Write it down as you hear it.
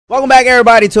Welcome back,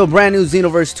 everybody, to a brand new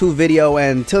Xenoverse 2 video.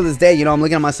 And till this day, I'm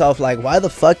looking at myself like, why the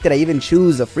fuck did I even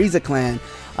choose a Frieza clan?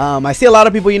 I see a lot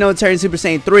of people, turn Super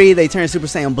Saiyan 3, they turn Super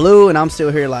Saiyan Blue, and I'm still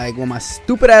here like with my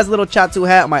stupid ass little Chatsu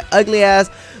hat, my ugly ass,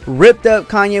 ripped up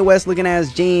Kanye West looking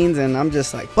ass jeans, and I'm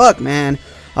just like, fuck, man.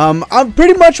 I'm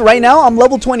pretty much right now, I'm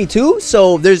level 22,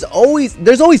 so there's always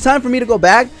time for me to go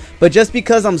back, but just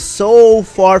because I'm so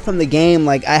far from the game,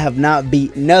 like, I have not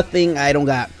beat nothing. I don't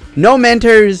got no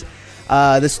mentors.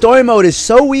 The story mode is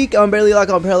so weak. I'm barely like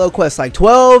on parallel quest like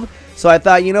 12. So I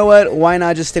thought, you know what? Why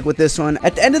not just stick with this one?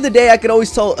 At the end of the day, I could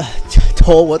always what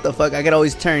the fuck? I could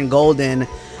always turn golden,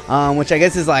 which I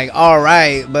guess is like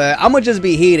alright. But I'm gonna just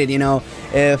be heated,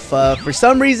 If for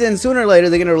some reason sooner or later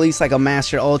they're gonna release like a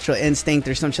Master Ultra Instinct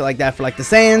or some shit like that for like the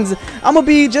Saiyans, I'm gonna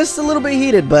be just a little bit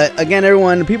heated. But again,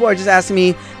 everyone, people are just asking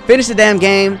me, finish the damn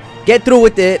game, get through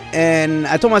with it. And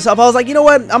I told myself, I was like, you know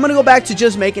what, I'm gonna go back to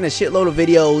just making a shitload of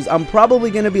videos. I'm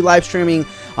probably gonna be live streaming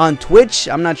on Twitch.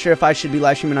 I'm not sure if I should be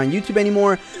live streaming on YouTube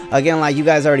anymore. Again, like you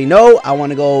guys already know, I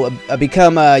want to go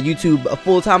become YouTube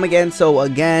full-time again. So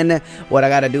again, what I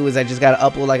gotta do is I just gotta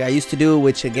upload like I used to do,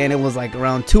 which again, it was like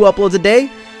around 2 uploads a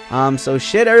day. So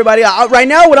shit, everybody, right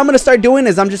now what I'm gonna start doing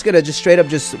is I'm just gonna straight up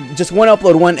just one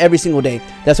upload, one every single day.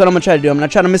 That's what I'm gonna try to do. I'm not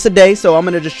trying to miss a day, so I'm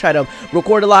gonna just try to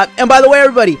record a lot. And by the way,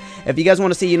 everybody, if you guys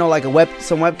want to see, like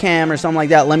some webcam or something like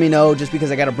that, let me know, just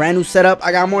because I got a brand new setup.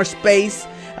 I got more space.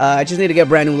 I just need to get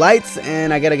brand new lights,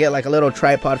 and I gotta get like a little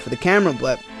tripod for the camera.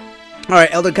 But alright,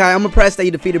 Elder Kai, I'm impressed that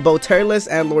you defeated both Turles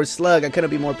and Lord Slug. I couldn't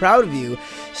be more proud of you.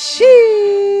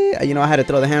 Shit. I had to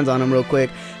throw the hands on him real quick.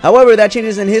 However, that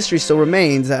changes in history still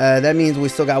remains. That means we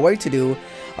still got work to do.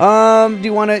 Do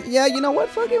you want to? Yeah, you know what?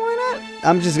 Fucking why not?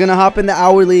 I'm just gonna hop in the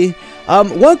hourly.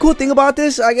 One cool thing about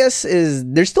this, I guess, is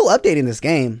they're still updating this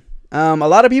game. A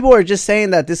lot of people are just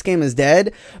saying that this game is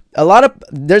dead.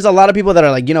 There's a lot of people that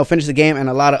are like, finish the game, and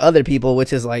a lot of other people,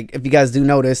 which is like, if you guys do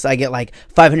notice, I get like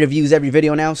 500 views every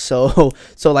video now. So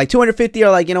like 250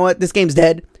 are like, you know what, this game's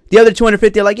dead. The other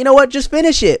 250 are like, you know what, just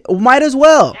finish it. Might as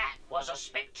well. That was a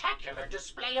spectacular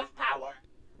display of power,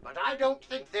 but I don't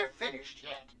think they're finished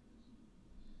yet.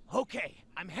 Okay,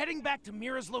 I'm heading back to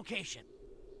Mira's location.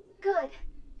 Good.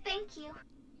 Thank you.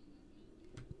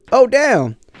 Oh,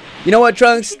 damn. You know what,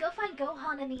 Trunks? We should go find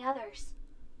Gohan and the others.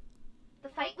 The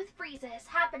fight with Frieza is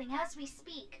happening as we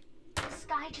speak. The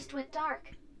sky just went dark.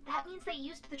 That means they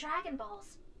used the Dragon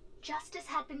Balls. Justice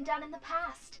had been done in the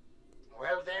past.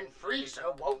 Well then,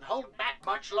 Frieza won't hold back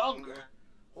much longer.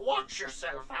 Watch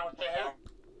yourself out there.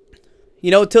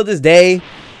 Till this day,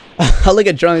 I look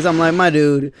at Trunks, I'm like, my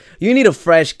dude, you need a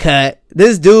fresh cut.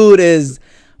 This dude is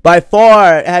by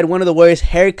far had one of the worst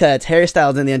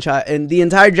hairstyles in the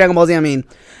entire Dragon Ball Z. I mean,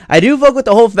 I do fuck with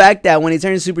the whole fact that when he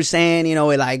turns Super Saiyan,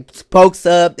 it like pokes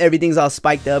up, everything's all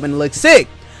spiked up and it looks sick.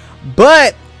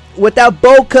 But with that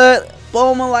bow cut,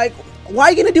 boom, I'm like, why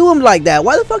are you gonna do him like that?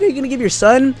 Why the fuck are you gonna give your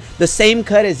son the same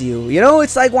cut as you?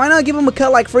 It's like, why not give him a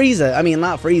cut like Frieza? I mean,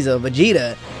 not Frieza,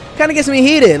 Vegeta. Kind of gets me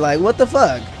heated. Like, what the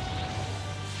fuck?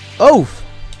 Oh,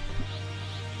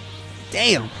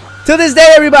 damn. To this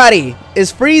day, everybody,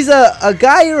 is Frieza a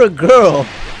guy or a girl?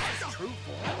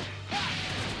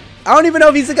 I don't even know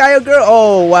if he's a guy or girl.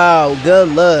 Oh, wow. Good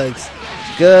looks.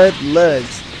 Good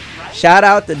looks. Shout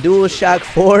out to DualShock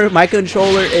 4. My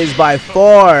controller is by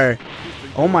far.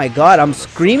 Oh, my God. I'm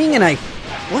screaming and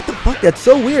what the fuck? That's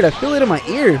so weird. I feel it in my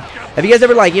ear. Have you guys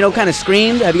ever, like, kind of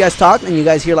screamed? Have you guys talked and you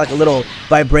guys hear, like, a little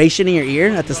vibration in your ear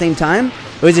at the same time?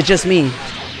 Or is it just me?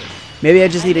 Maybe I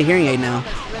just need a hearing aid now.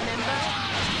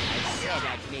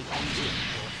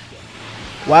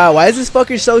 Wow, why is this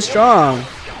fucker so strong?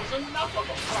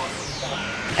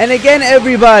 And again,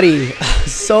 everybody,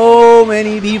 so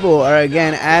many people are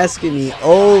again asking me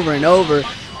over and over,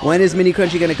 when is Mini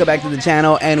Crunchy gonna come back to the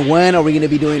channel, and when are we gonna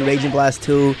be doing Raging Blast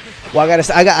 2? Well,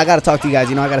 I gotta talk to you guys.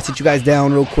 I gotta sit you guys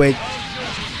down real quick.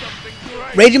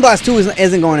 Raging Blast 2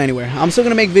 isn't going anywhere. I'm still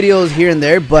gonna make videos here and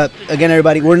there, but again,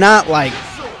 everybody, we're not like,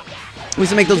 we used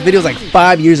to make those videos like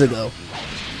 5 years ago.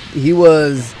 He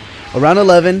was around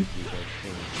 11.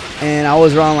 And I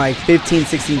was around like 15,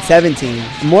 16, 17.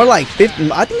 More like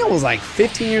 15. I think I was like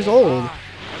 15 years old.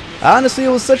 Honestly, it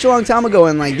was such a long time ago.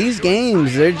 And like these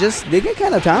games, they get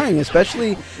kind of tiring.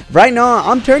 Especially right now,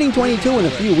 I'm turning 22 in a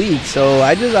few weeks. So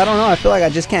I don't know. I feel like I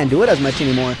just can't do it as much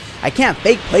anymore. I can't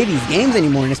fake play these games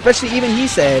anymore. And especially even he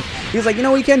was like,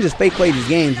 we can't just fake play these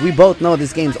games. We both know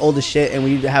this game's old as shit and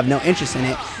we have no interest in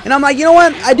it. And I'm like, you know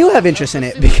what? I do have interest in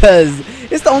it because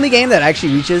it's the only game that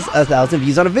actually reaches 1,000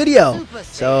 views on a video.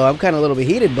 So I'm kind of a little bit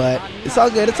heated, but it's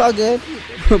all good. It's all good.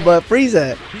 But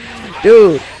Frieza,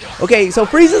 dude. Okay, so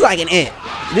Frieza's like an it.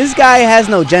 This guy has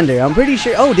no gender. I'm pretty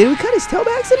sure. Oh, did we cut his tail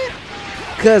by accident?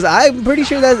 Cause I'm pretty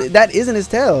sure that isn't his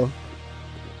tail.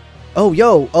 Oh,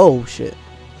 yo. Oh, shit.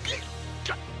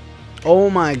 Oh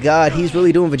my god, he's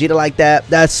really doing Vegeta like that.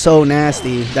 That's so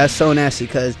nasty. That's so nasty,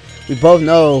 because we both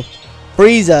know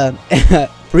Frieza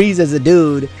Frieza's a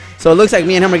dude. So it looks like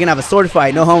me and him are gonna have a sword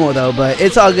fight. No homo though, but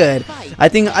it's all good. I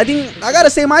think I gotta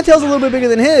say my tail's a little bit bigger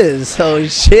than his. So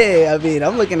shit, I mean,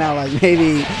 I'm looking at like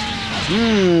maybe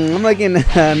I'm looking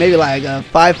maybe like a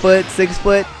 5 foot, 6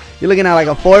 foot. You're looking at like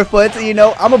a 4 foot, so you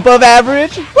know I'm above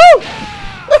average. Woo!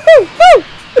 Woo! Woo!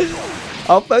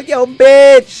 Oh fuck yo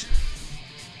bitch.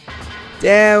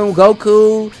 Damn,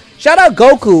 Goku. Shout out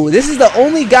Goku. This is the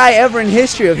only guy ever in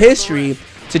history of history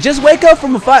to just wake up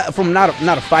from a fight, not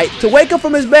a fight, to wake up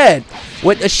from his bed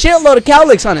with a shitload of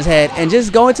cowlicks on his head and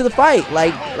just go into the fight.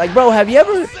 Like bro, have you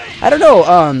ever, I don't know,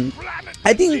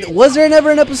 I think, was there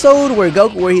ever an episode where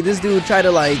this dude tried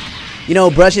to, like, you know,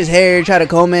 brush his hair, try to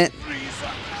comb it?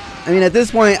 I mean, at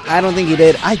this point, I don't think he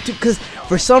did. Because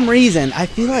for some reason, I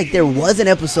feel like there was an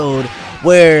episode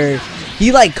where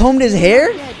he, like, combed his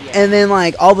hair, and then,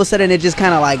 like, all of a sudden it just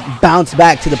kind of, like, bounced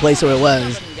back to the place where it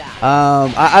was.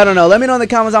 I don't know. Let me know in the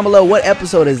comments down below, what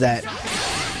episode is that?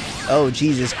 Oh,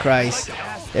 Jesus Christ.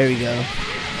 There we go.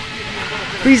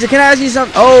 Frieza, can I ask you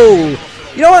something? Oh,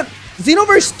 you know what?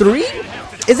 Xenoverse 3?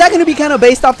 Is that going to be kind of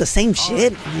based off the same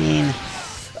shit? I mean,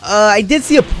 I did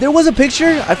see there was a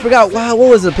picture. I forgot. Wow, what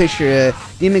was the picture?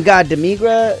 Demon God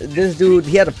Demigra. This dude,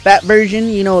 he had a fat version.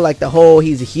 You know, like the whole,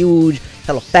 he's a huge,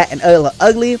 hella fat and hella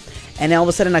ugly. And then all of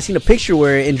a sudden I seen a picture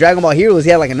where in Dragon Ball Heroes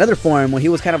he had like another form where he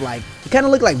was kind of like, he kind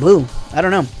of looked like Blue. I don't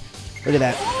know. Look at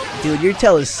that. Dude, your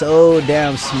tail is so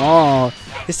damn small.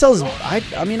 His tail's,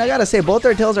 I mean, I gotta say, both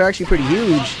our tails are actually pretty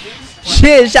huge.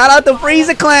 Shit, shout out to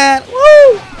Frieza Clan.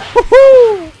 Woo!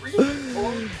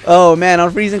 Oh man,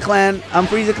 I'm Frieza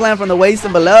Clan from the waist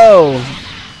and below.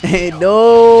 Ain't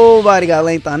nobody got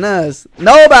length on us.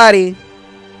 Nobody.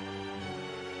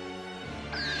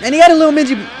 And he got a little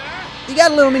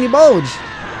mini bulge.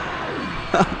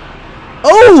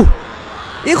 Oh!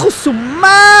 Hijo su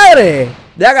madre!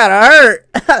 That gotta hurt.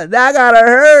 That gotta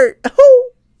hurt.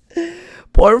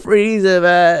 Poor Frieza,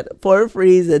 man. Poor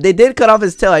Frieza. They did cut off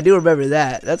his tail. I do remember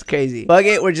that. That's crazy. Fuck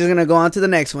it. We're just gonna go on to the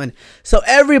next one. So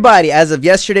everybody, as of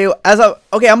yesterday,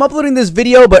 okay, I'm uploading this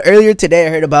video, but earlier today I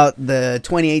heard about the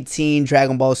 2018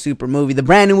 Dragon Ball Super movie, the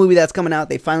brand new movie that's coming out.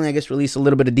 They finally, I guess, released a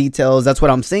little bit of details. That's what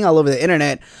I'm seeing all over the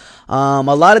internet. A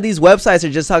lot of these websites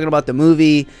are just talking about the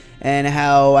movie and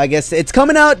how, I guess, it's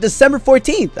coming out December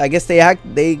 14th. I guess they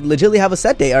legitimately have a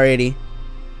set date already.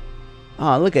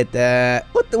 Oh, look at that.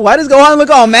 What the, why does Gohan look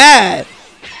all mad?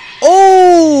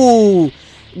 Oh,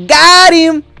 got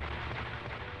him.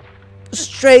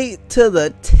 Straight to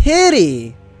the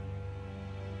titty.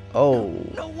 Oh.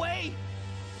 No way.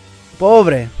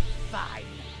 Pobre. Fine.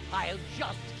 I'll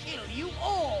just kill you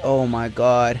all. Oh my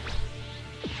god.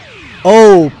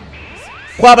 Oh.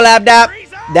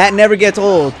 Quabalabdap. That never gets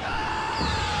old.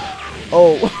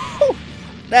 Oh.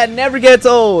 That never gets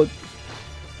old.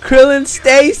 Krillin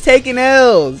stays taking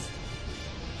L's.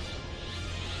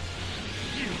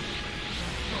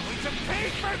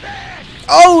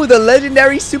 Oh, the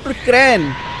legendary Super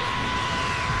Kren.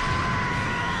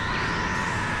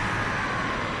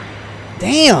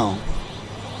 Damn.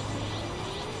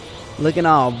 Looking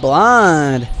all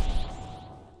blonde.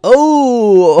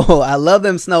 Oh, I love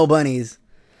them snow bunnies.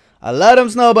 I love them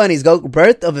snow bunnies. Go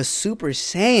birth of a Super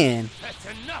Saiyan.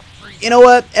 You know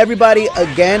what, everybody,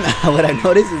 again, what I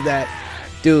noticed is that,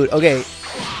 dude, okay,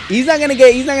 he's not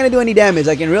gonna do any damage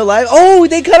like in real life. Oh,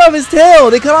 they cut off his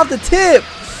tail. They cut off the tip.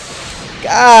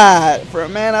 God, for a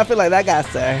man, I feel like that got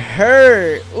to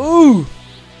hurt. Ooh.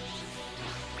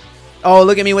 Oh,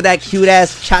 look at me with that cute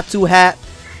ass Chatsu hat.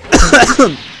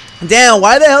 Damn,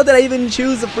 why the hell did I even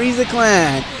choose the Frieza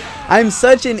Clan? I'm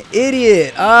such an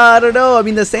idiot. I don't know. I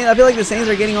mean, the Saints, I feel like the Saints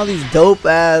are getting all these dope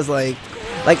ass like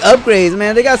upgrades,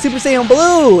 man. They got Super Saiyan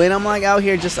Blue, and I'm like out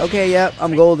here just, okay, yep,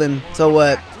 I'm golden, so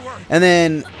what? And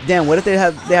then, damn, what if they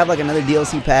have like another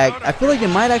DLC pack? I feel like they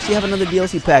might actually have another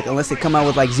DLC pack unless they come out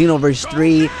with like Xenoverse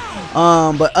 3.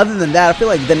 But other than that, I feel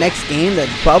like the next game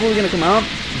that's probably gonna come out,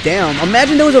 damn,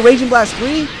 imagine there was a Raging Blast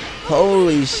 3.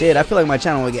 Holy shit, I feel like my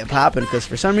channel would get popping, because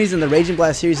for some reason the Raging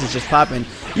Blast series is just popping.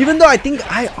 Even though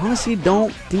I honestly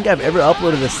don't think I've ever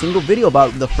uploaded a single video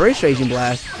about the first Raging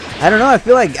Blast. I don't know, I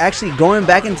feel like actually going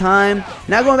back in time,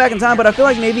 not going back in time, but I feel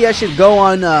like maybe I should go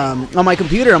on my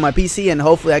computer, on my PC, and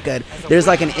hopefully there's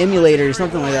like an emulator or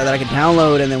something like that I could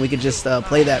download, and then we could just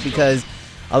play that, because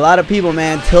a lot of people,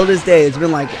 man, till this day, it's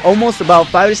been like almost about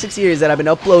 5 or 6 years that I've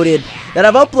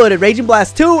uploaded Raging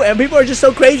Blast 2, and people are just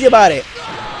so crazy about it.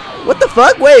 What the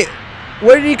fuck? Wait,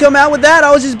 where did he come out with that? I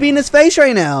was just beating his face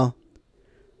right now.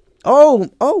 Oh,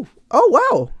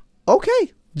 wow.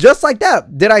 Okay. Just like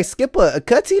that. Did I skip a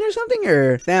cutscene or something?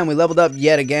 Or damn, we leveled up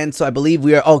yet again. So I believe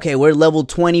we are okay. We're level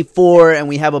 24 and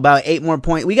we have about 8 more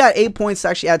points. We got 8 points to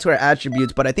actually add to our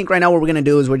attributes. But I think right now what we're gonna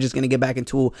do is we're just gonna get back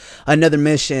into another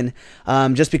mission.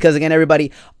 Just because again,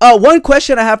 everybody. One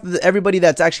question I have for everybody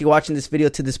that's actually watching this video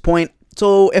to this point.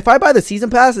 So if I buy the season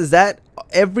pass, is that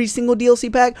every single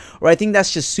DLC pack, or I think that's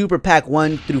just super pack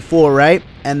 1 through 4, right?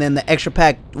 And then the extra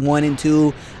pack 1 and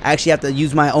 2, I actually have to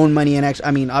use my own money, and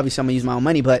I mean obviously I'm gonna use my own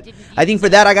money, but I think for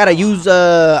that I gotta use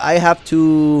I have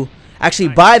to actually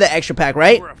buy the extra pack,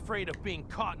 right? We're afraid of being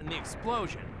caught in the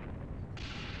explosion.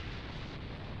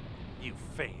 You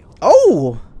failed.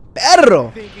 Oh,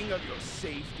 perro. Thinking of your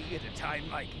safety at a time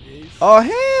like this. Oh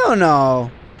hell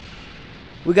no.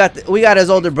 We got his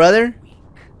older brother.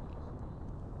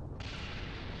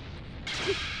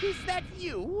 Is that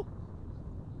you?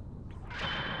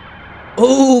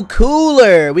 Oh,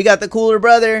 Cooler. We got the Cooler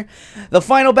brother. The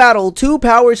final battle. 2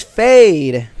 powers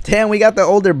fade. Damn, we got the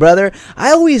older brother.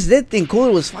 I always did think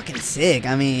Cooler was fucking sick.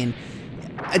 I mean,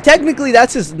 technically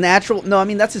that's his natural. No, I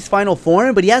mean that's his final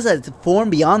form, but he has a form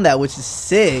beyond that, which is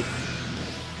sick.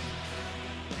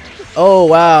 Oh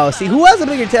wow. See, who has a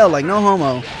bigger tail? Like no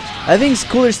homo. I think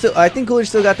Cooler still got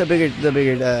the bigger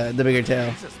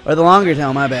tail, or the longer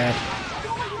tail. My bad.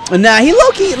 Nah, he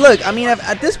low key. Look, I mean,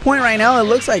 at this point right now, it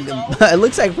looks like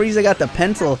Frieza got the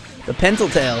pencil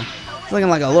tail. It's looking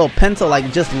like a little pencil,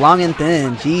 like just long and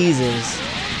thin. Jesus.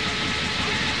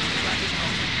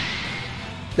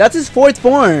 That's his 4th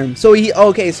form. So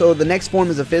so the next form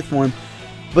is a 5th form.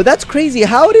 But that's crazy.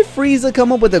 How did Frieza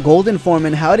come up with the golden form,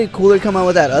 and how did Cooler come out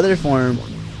with that other form?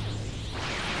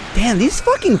 Damn, these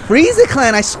fucking Frieza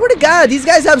clan, I swear to God, these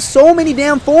guys have so many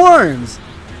damn forms.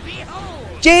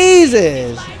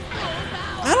 Jesus.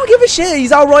 I don't give a shit.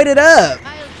 He's all roided up.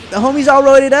 The homie's all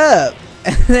roided up.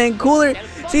 And then Cooler,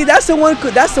 see, that's the one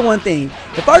thing.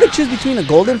 If I were to choose between a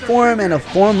golden form and a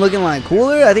form looking like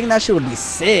Cooler, I think that shit would be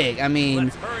sick. I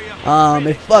mean,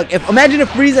 imagine if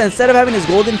Frieza, instead of having his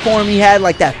golden form, he had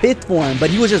like that 5th form, but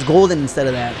he was just golden instead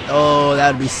of that. Oh,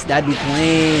 that'd be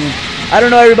clean. I don't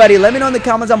know, everybody. Let me know in the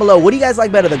comments down below. What do you guys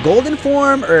like better, the golden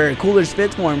form or Cooler's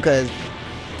 5th form? Because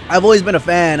I've always been a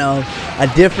fan of a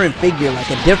different figure, like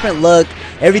a different look.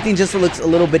 Everything just looks a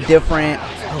little bit different.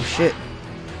 Oh shit.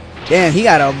 Damn, he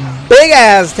got a big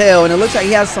ass tail, and it looks like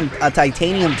he has a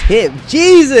titanium tip.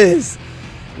 Jesus,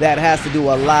 that has to do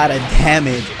a lot of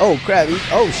damage. Oh crap!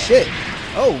 Oh shit!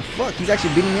 Oh fuck! He's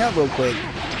actually beating me up real quick.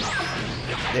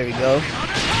 There we go.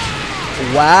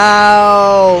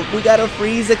 Wow, we got a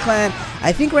Frieza clan.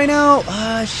 I think right now,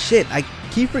 shit, I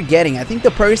keep forgetting. I think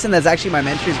the person that's actually my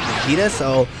mentor is Vegeta,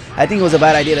 so I think it was a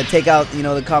bad idea to take out, you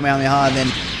know, the Kamehameha, and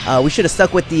then we should have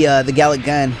stuck with the Gallic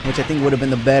Gun, which I think would have been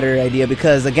the better idea,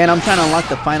 because again, I'm trying to unlock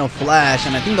the Final Flash,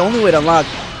 and I think the only way to unlock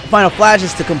the Final Flash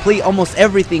is to complete almost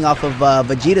everything off of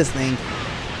Vegeta's thing.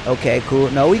 Okay,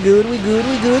 cool. No, we good.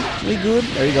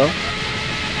 There you go.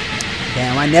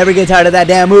 Damn, I never get tired of that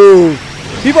damn move.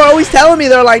 People are always telling me,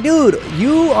 they're like, dude,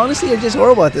 you honestly are just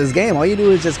horrible at this game. All you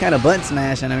do is just kind of button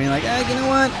smash. And I mean, like, you know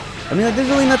what? I mean, like, there's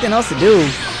really nothing else to do.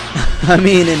 I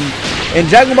mean, in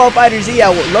Dragon Ball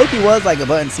FighterZ, Loki was like a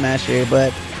button smasher,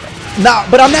 but I'm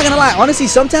not gonna lie. Honestly,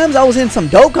 sometimes I was in some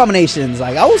dope combinations.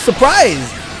 Like, I was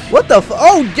surprised. What the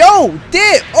oh, yo,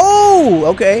 dip. Oh,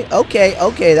 okay.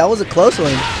 That was a close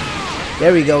one.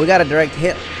 There we go. We got a direct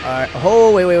hit. All right.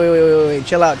 Oh, wait.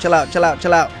 Chill out.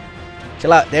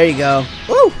 There you go.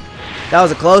 Woo! That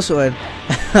was a close one.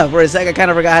 For a second, I kind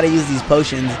of forgot how to use these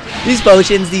potions.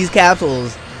 These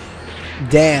capsules.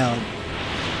 Damn.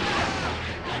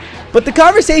 But the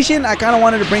conversation I kind of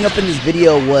wanted to bring up in this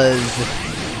video was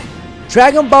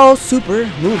Dragon Ball Super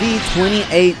movie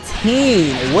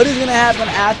 2018. What is going to happen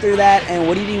after that, and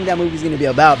what do you think that movie is going to be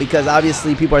about? Because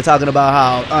obviously people are talking about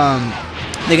how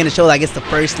they're going to show, I guess, the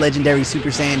first legendary Super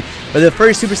Saiyan, or the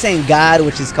first Super Saiyan God,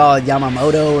 which is called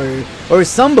Yamamoto, or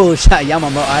some bullshit.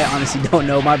 Yamamoto, I honestly don't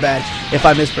know, my bad if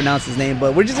I mispronounce his name,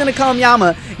 but we're just going to call him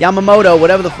Yamamoto,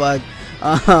 whatever the fuck.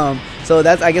 So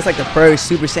that's, I guess, like the first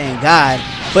Super Saiyan God.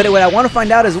 But what I want to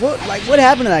find out is what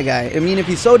happened to that guy? I mean, if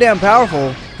he's so damn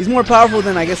powerful, he's more powerful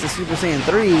than, I guess, the Super Saiyan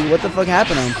 3. What the fuck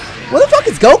happened to him? What the fuck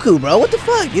is Goku, bro? What the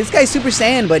fuck? This guy's Super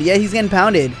Saiyan, but yeah, he's getting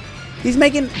pounded. He's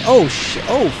making, oh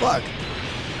fuck.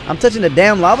 I'm touching the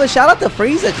damn lava. Shout out to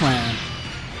Frieza clan.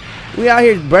 We out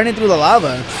here burning through the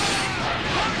lava.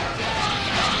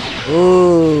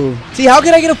 Ooh. See, how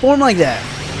can I get a form like that?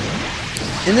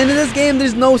 And then in this game,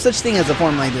 there's no such thing as a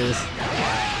form like this.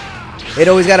 It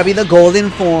always got to be the golden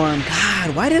form.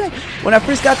 God, why did when I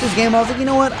first got this game, I was like, you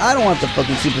know what? I don't want the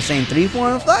fucking Super Saiyan 3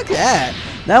 form. Fuck that.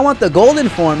 Now I want the golden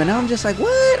form, and now I'm just like,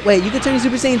 what? Wait, you can turn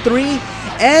Super Saiyan 3,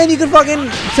 and you can fucking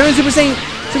turn Super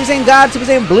Saiyan God, Super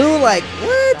Saiyan Blue? Like,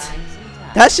 what?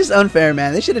 That's just unfair,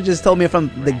 man. They should have just told me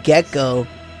from the get-go.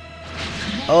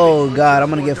 Oh god, I'm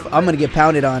gonna get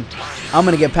pounded on. I'm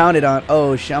gonna get pounded on.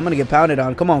 Oh shit, I'm gonna get pounded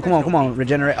on. Come on.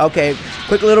 Regenerate. Okay,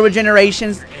 quick little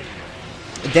regenerations.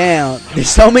 Damn, there's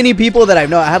so many people that I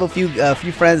know. I have a few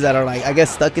friends that are like, I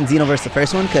guess, stuck in Xenoverse the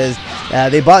first one, because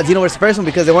they bought Xenoverse the first one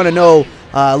because they want to know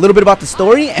a little bit about the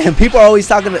story. And people are always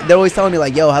talking. They're always telling me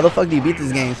like, yo, how the fuck do you beat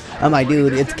this game? I'm like,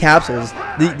 dude, it's capsules.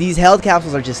 These health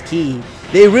capsules are just key.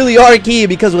 They really are key,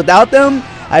 because without them,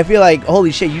 I feel like,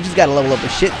 holy shit, you just gotta level up a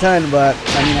shit ton. But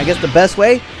I mean, I guess the best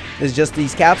way is just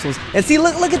these capsules. And see,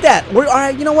 look at that. We're all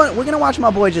right. You know what? We're gonna watch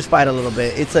my boy just fight a little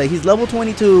bit. It's he's level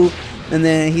 22. And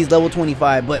then he's level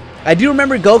 25. But I do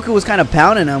remember Goku was kind of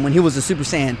pounding him when he was a Super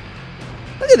Saiyan.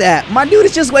 Look at that. My dude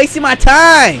is just wasting my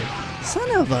time. Son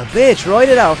of a bitch.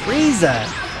 Roided out Frieza.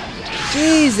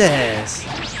 Jesus.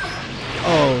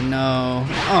 Oh, no.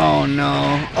 Oh,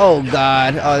 no. Oh,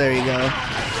 God. Oh, there you go.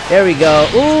 There we go.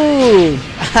 Ooh.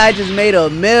 I just made a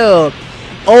meal.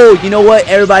 Oh, you know what,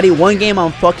 everybody? One game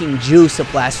I'm fucking juiced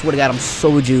up. I swear to God, I'm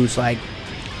so juiced. Like,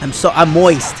 I'm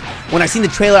moist. When I seen the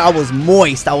trailer, I was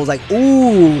moist. I was like,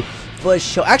 ooh, for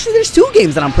sure. Actually, there's two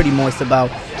games that I'm pretty moist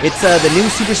about. It's the new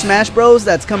Super Smash Bros.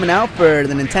 That's coming out for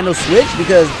the Nintendo Switch,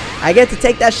 because I get to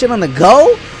take that shit on the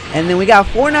go. And then we got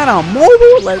Fortnite on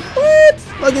mobile. Like, what?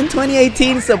 Fucking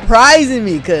 2018 surprising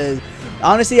me, because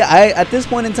honestly, at this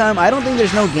point in time, I don't think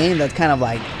there's no game that's kind of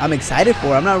like I'm excited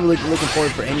for. I'm not really looking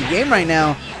forward for any game right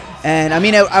now. And I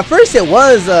mean, at first it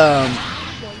was Dragon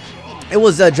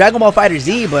Ball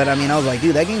FighterZ, but I mean, I was like,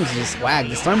 dude, that game's just whack.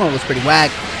 The story mode was pretty whack.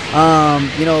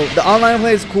 You know, the online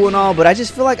play is cool and all, but I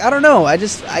just feel like, I don't know. I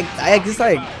guess I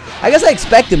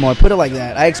expected more. Put it like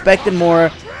that. I expected more,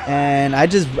 and I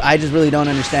just really don't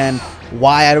understand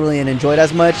why I really didn't enjoy it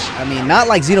as much. I mean, not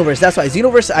like Xenoverse. That's why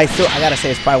Xenoverse, I gotta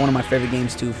say, it's probably one of my favorite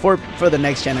games too for the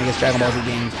next gen, I guess, Dragon Ball Z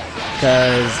games.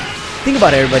 Because think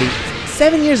about it, everybody.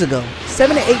 7 to 8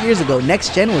 years ago,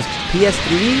 next gen was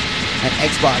PS3 and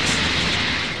Xbox.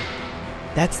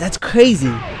 That's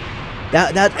crazy.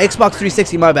 That Xbox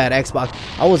 360, my bad, Xbox.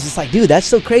 I was just like, dude, that's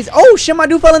so crazy. Oh shit, my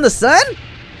dude fell in the sun?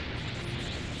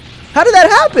 How did that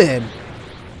happen?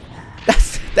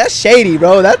 That's shady,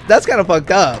 bro. That's kind of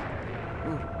fucked up.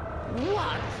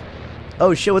 What?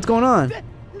 Oh shit, what's going on?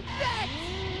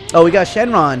 Oh, we got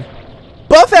Shenron.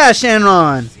 Buff ass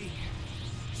Shenron.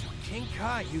 So King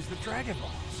Kai used the Dragon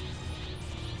Balls.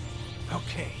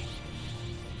 Okay.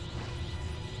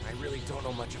 I really don't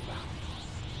know much about it,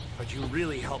 but you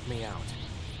really helped me out.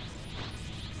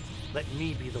 Let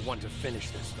me be the one to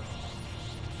finish this, though.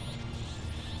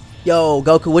 Yo,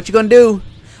 Goku, what you gonna do?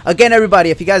 Again,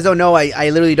 everybody, if you guys don't know, I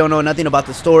literally don't know nothing about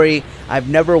the story. I've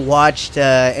never watched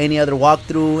any other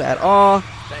walkthrough at all.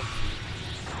 Thank you.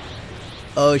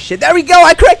 Oh shit, there we go.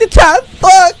 I corrected time.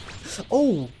 Fuck.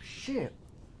 Oh shit.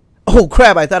 Oh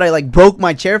crap, I thought I like broke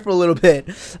my chair for a little bit.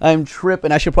 I'm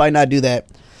tripping. I should probably not do that,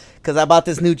 because I bought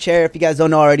this new chair. If you guys don't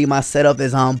know already, my setup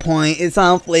is on point. It's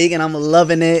on fleek, and I'm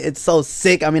loving it. It's so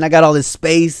sick. I mean, I got all this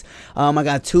space. I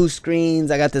got 2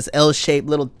 screens. I got this L-shaped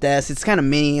little desk. It's kind of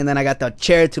mini, and then I got the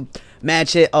chair to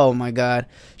match it. Oh my god.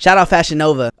 Shout out Fashion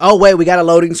Nova. Oh wait, we got a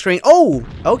loading screen. Oh,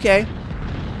 okay.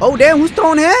 Oh damn, who's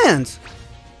throwing hands?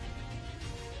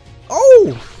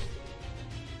 Oh.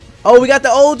 Oh, we got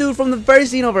the old dude from the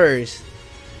first Xenoverse.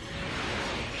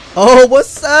 Oh,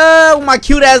 what's up? My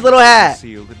cute ass little hat.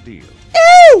 Seal the deal.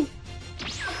 Ew!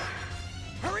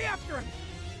 Hurry after him.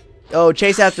 Oh,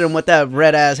 chase after him with that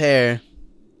red ass hair.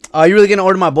 Oh, you really gonna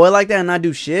order my boy like that and not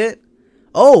do shit?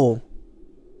 Oh.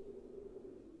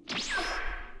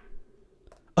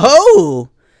 Oh.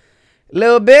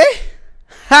 Little bit.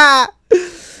 Ha.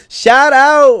 Shout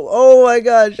out. Oh my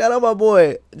god. Shout out my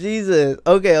boy. Jesus.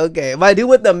 Okay, okay. My dude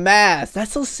with the mask.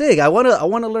 That's so sick. I wanna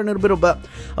learn a little bit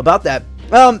about that.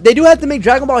 They do have to make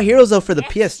Dragon Ball Heroes though for the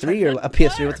PS3 or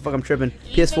PS3. What the fuck? I'm tripping.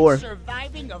 PS4. Even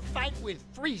surviving a fight with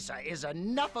Frieza is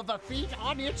enough of a feat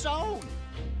on its own.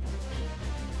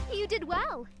 You did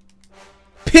well.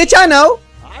 Bitch, I know.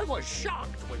 I was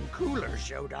shocked when Cooler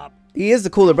showed up. He is the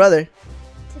cooler brother.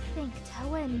 To think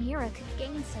Toa and Mira could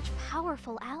gain such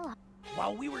powerful allies.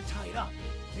 While we were tied up,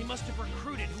 they must have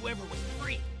recruited whoever was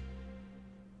free.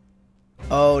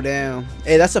 Oh damn.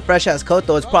 Hey, that's a fresh ass coat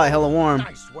though. It's probably hella warm.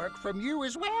 Nice work from you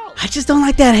as well. I just don't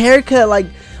like that haircut. Like,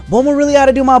 Momo really ought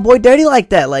to do my boy dirty like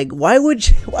that. Like, why would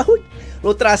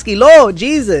Rotraskilo?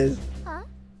 Jesus. Huh?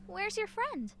 Where's your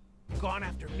friend? Gone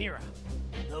after Mira.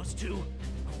 Those two,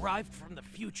 arrived from the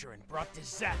future and brought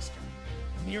disaster.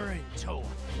 Mira and Toa.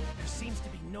 There seems to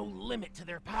be no limit to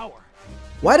their power.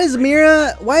 Why is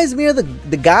Mira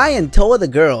the guy and Toa the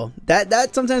girl?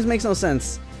 That sometimes makes no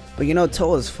sense. But you know,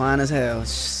 Toa's fine as hell.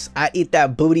 I'd eat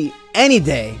that booty any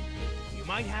day. You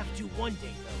might have to one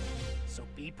day, though, so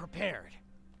be prepared.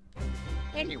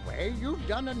 Anyway, you've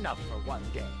done enough for one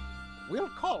day. We'll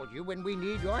call you when we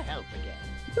need your help again.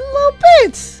 You little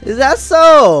bitch! Is that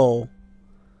so?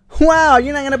 Wow,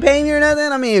 you're not gonna pay me or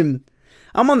nothing? I mean,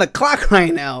 I'm on the clock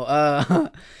right now.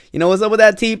 You know what's up with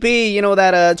that TP? You know,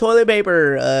 that toilet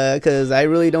paper? Cause I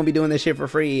really don't be doing this shit for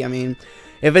free. I mean,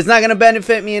 if it's not gonna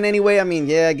benefit me in any way, I mean,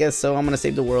 yeah, I guess so. I'm gonna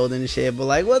save the world and shit. But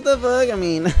like, what the fuck? I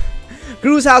mean,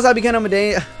 Gru's house, I become a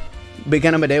day.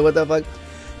 What the fuck?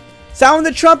 Sound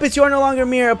the trumpets, you are no longer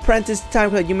mere apprentice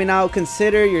time. You may now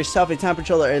consider yourself a time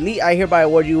patroller elite. I hereby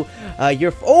award you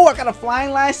your... Oh, I got a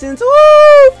flying license.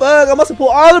 Woo, fuck. I must have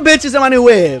pulled all the bitches in my new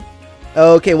whip.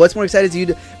 Okay, what's more excited to you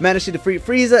to manage to defeat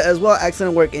Frieza as well?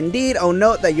 Excellent work indeed. Oh,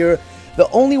 note that you're the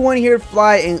only one here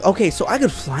flying. Okay, so I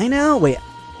could fly now? Wait.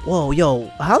 Whoa,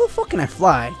 yo. How the fuck can I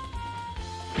fly?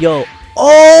 Yo.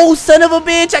 Oh, son of a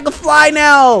bitch. I can fly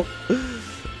now.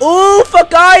 Ooh,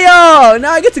 fuck y'all!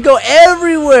 Now I get to go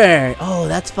everywhere. Oh,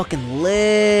 that's fucking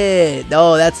lit.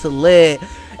 Oh, that's lit.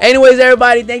 Anyways,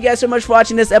 everybody, thank you guys so much for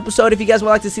watching this episode. If you guys would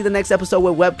like to see the next episode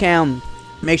with webcam,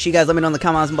 make sure you guys let me know in the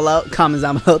comments below.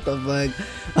 What the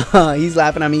fuck? He's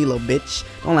laughing at me, you little bitch.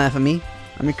 Don't laugh at me.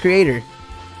 I'm your creator.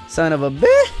 Son of a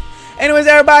bitch. Anyways,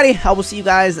 everybody, I will see you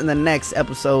guys in the next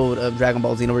episode of Dragon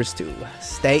Ball Xenoverse 2.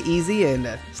 Stay easy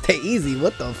and stay easy.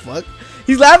 What the fuck?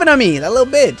 He's laughing at me, that little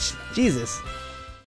bitch. Jesus.